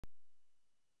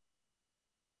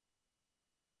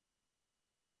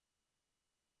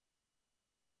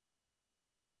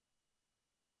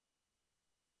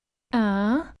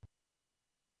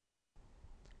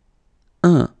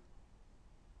un,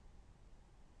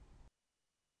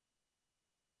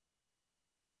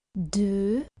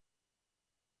 2,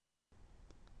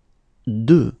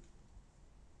 deux,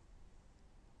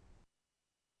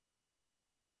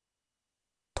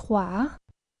 3,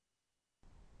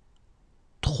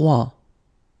 trois,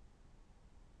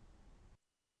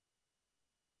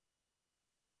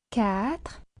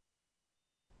 4,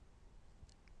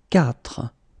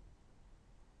 quatre,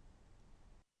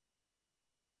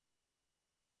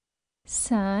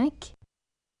 5,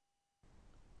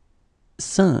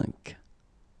 cinq,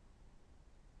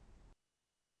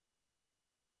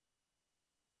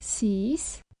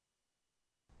 6,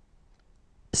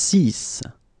 six,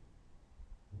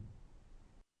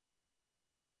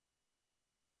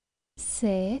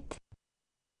 7,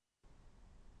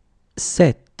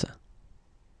 sept,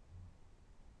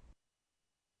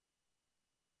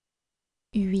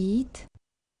 8,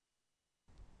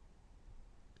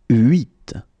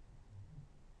 huit,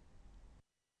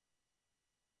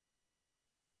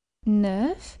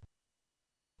 9,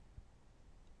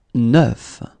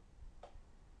 neuf,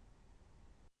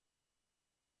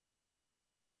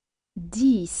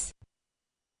 10,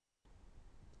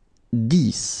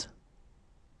 dix,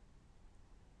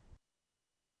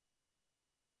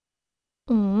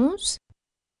 11,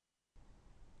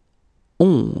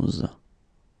 onze,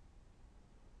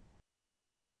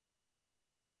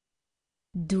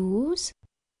 12,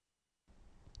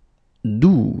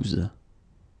 douze,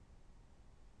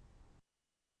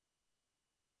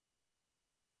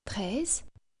 13,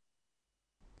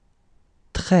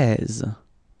 treize,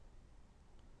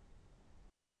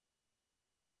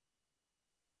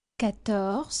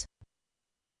 14,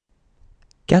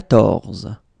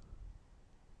 quatorze,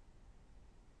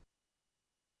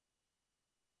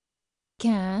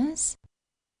 15,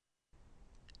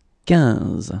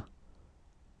 quinze,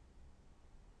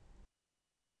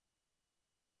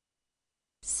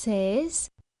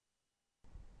 16,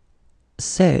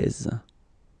 seize,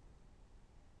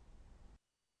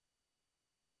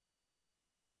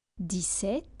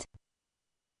 17,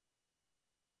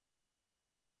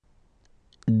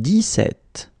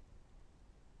 dix-sept,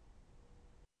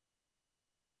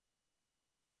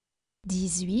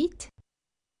 18,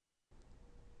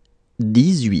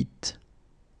 dix-huit,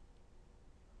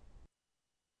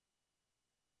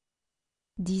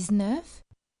 19,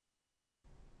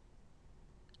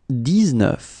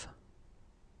 dix-neuf,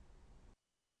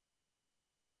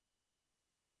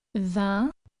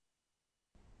 20,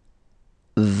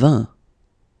 vingt,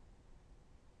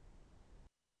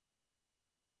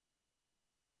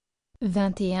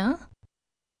 21,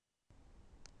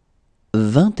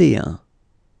 vingt et un,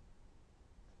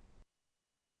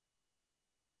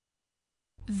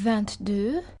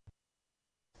 22,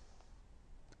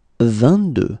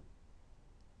 vingt-deux,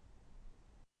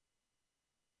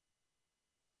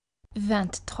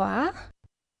 23,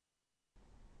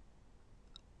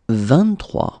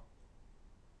 vingt-trois,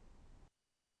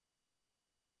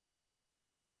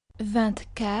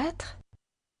 24,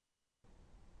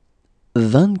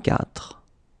 vingt-quatre,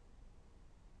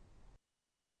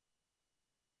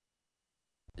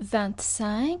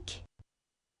 25,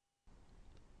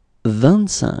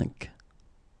 vingt-cinq,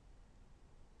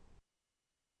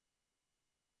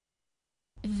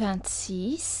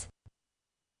 26,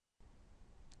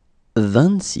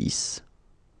 vingt-six,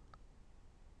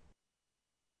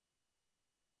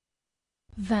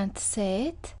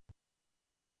 27,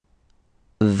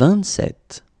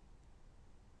 vingt-sept,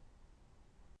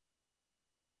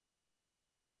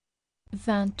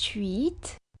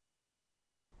 28,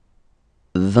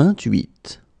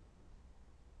 vingt-huit,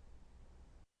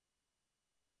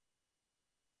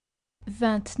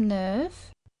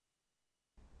 29,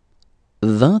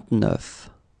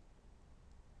 vingt-neuf,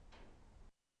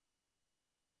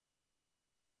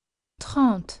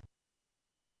 30,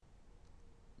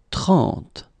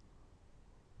 trente,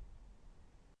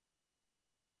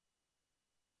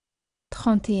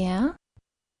 31,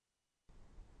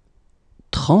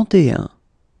 trente et un,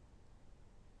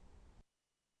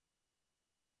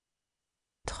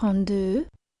 32,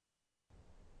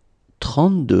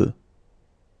 trente-deux,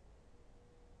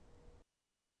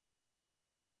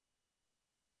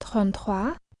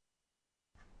 33,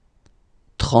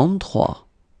 trente-trois,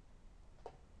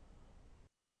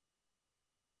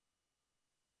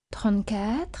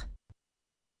 34,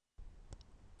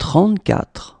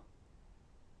 trente-quatre,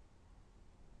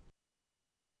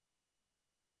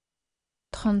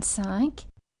 35,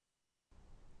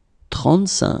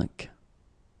 trente-cinq,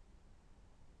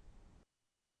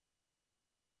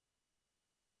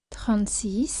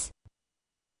 36,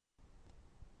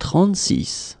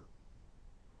 trente-six,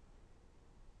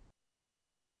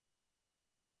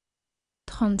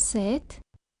 37,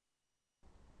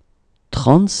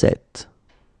 37,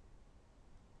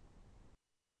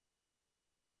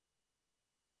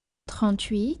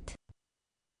 38,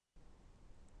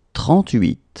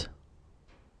 38,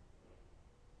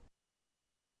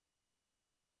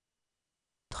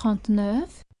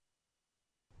 39,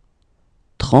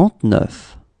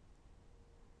 39,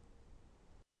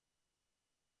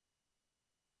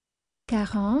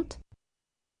 40,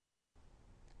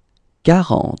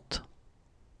 40,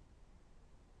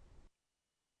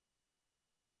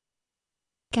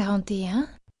 41, 41,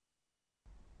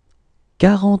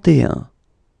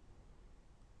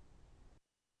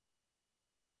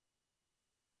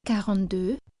 42,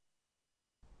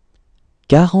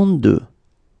 42,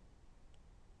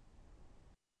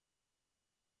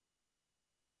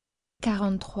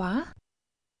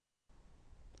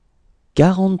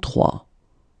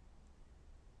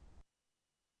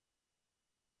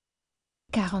 43,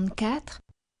 43,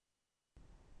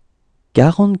 44,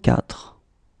 44,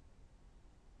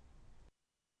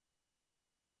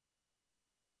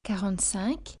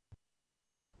 45,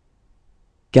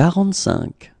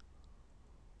 45,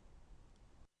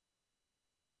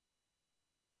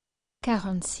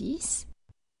 46,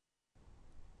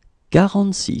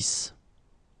 46,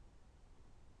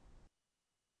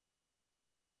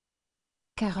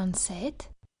 47,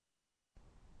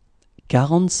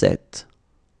 47,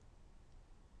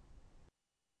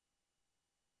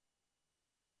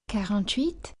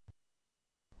 48,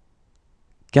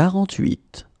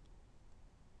 48,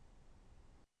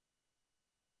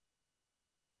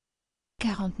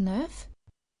 49,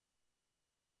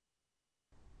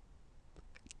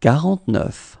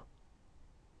 49,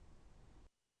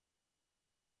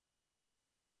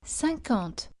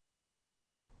 50,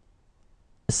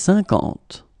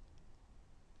 50,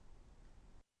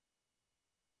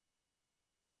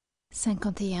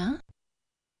 51,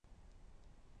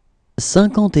 51,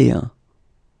 52,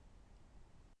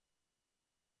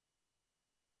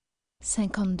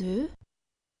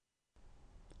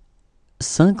 52,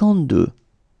 53,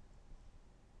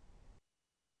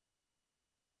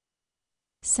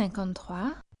 53,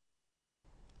 54,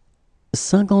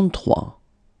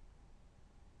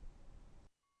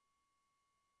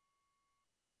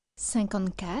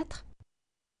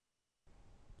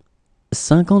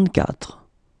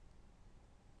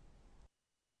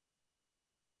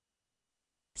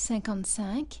 54,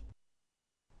 55,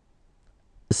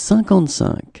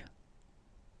 55,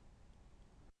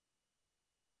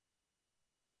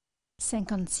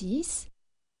 56,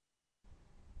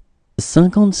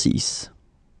 56,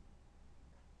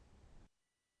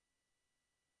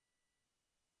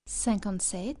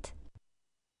 57,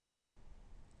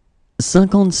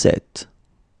 57,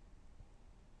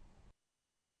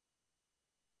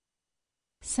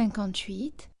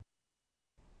 58,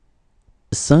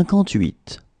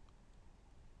 58,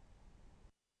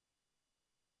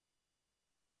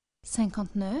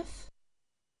 59,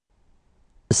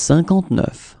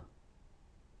 59,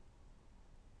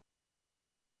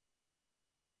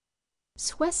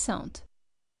 60,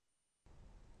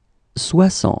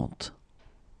 60,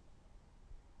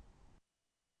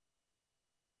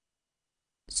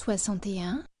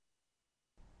 61,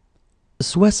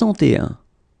 61,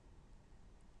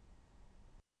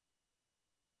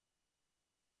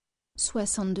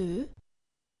 62,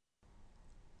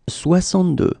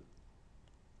 62,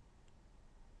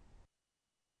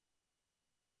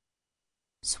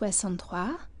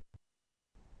 63,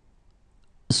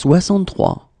 63,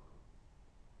 64,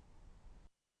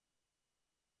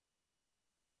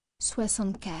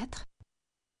 64,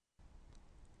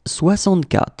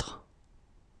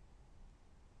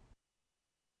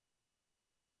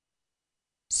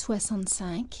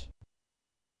 65,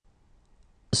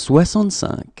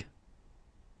 65,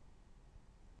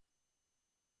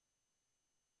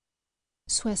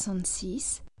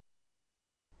 66,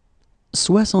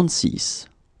 66,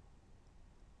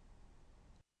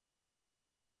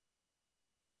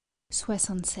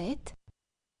 67,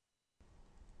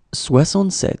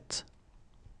 67,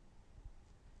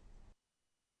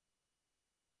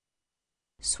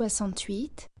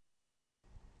 68,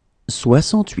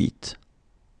 68,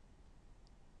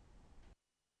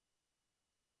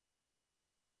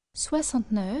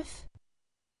 69,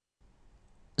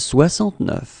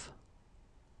 69,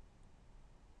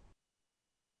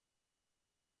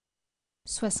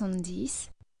 70,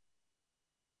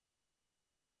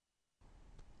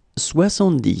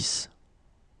 70,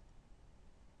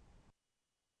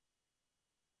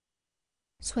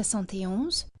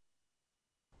 71,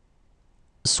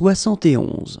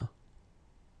 71,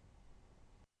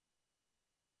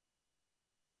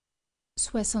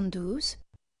 72,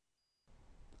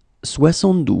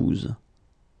 72,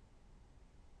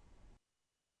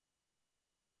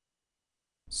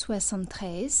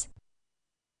 73,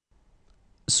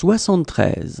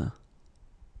 73,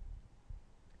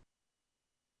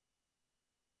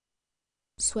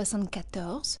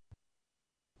 74,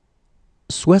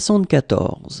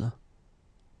 74,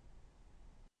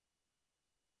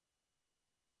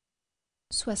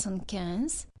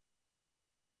 75,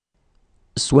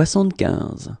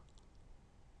 75,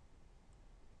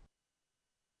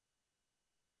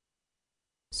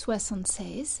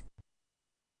 76,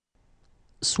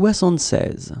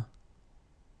 76,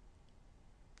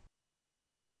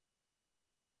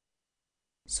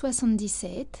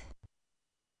 77,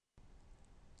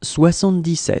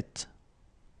 77,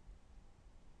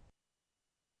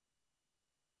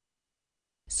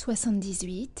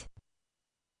 78,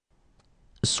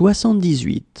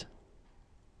 78,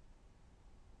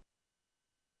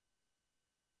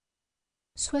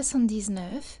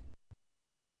 79,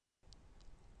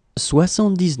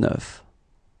 79,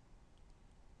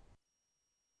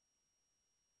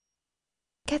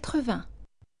 80,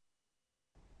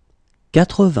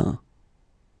 80,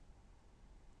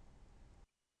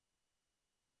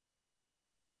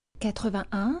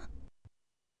 81,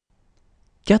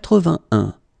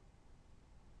 81,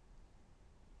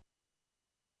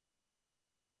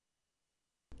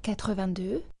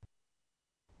 82,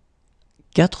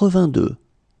 82,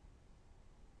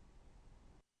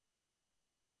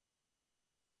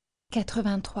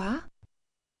 83,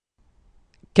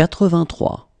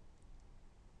 83,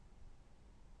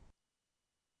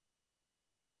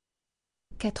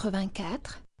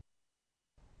 84,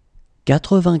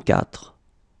 84,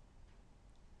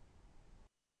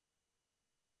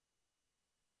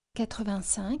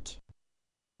 85,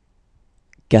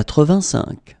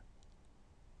 85,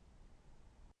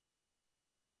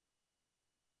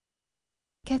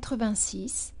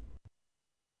 86,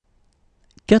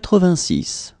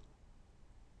 86,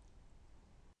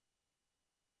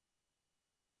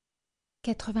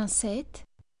 87,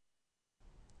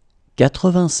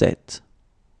 87,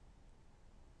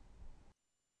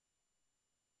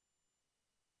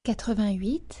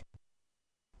 88,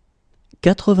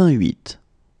 88,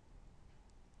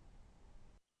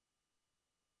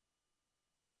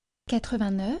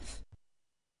 89,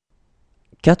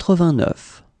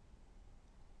 89,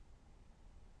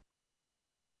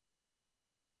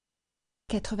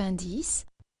 90,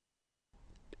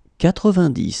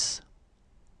 90,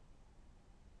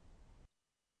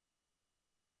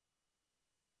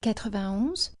 91,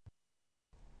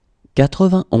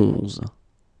 91,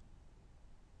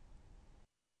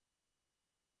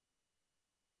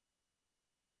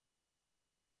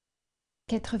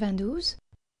 92,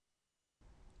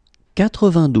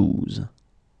 92,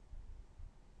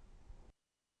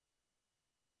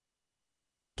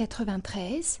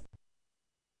 93,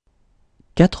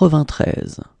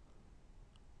 93,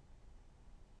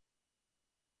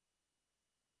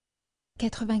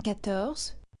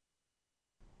 94,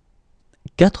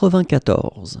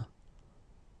 94,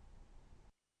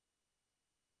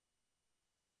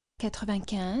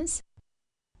 95,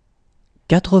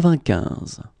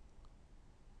 95,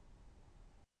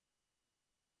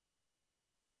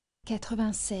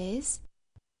 96,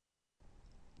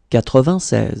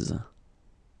 96,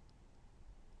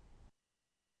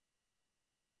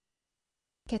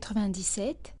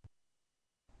 97,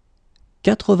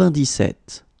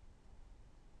 97,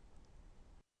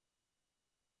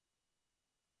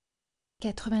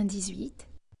 98,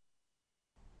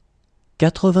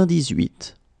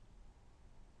 98,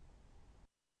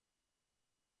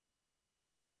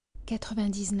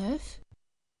 99,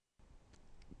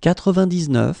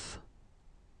 99,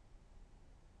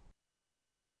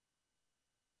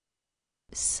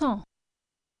 100,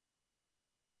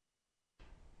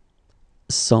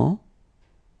 100,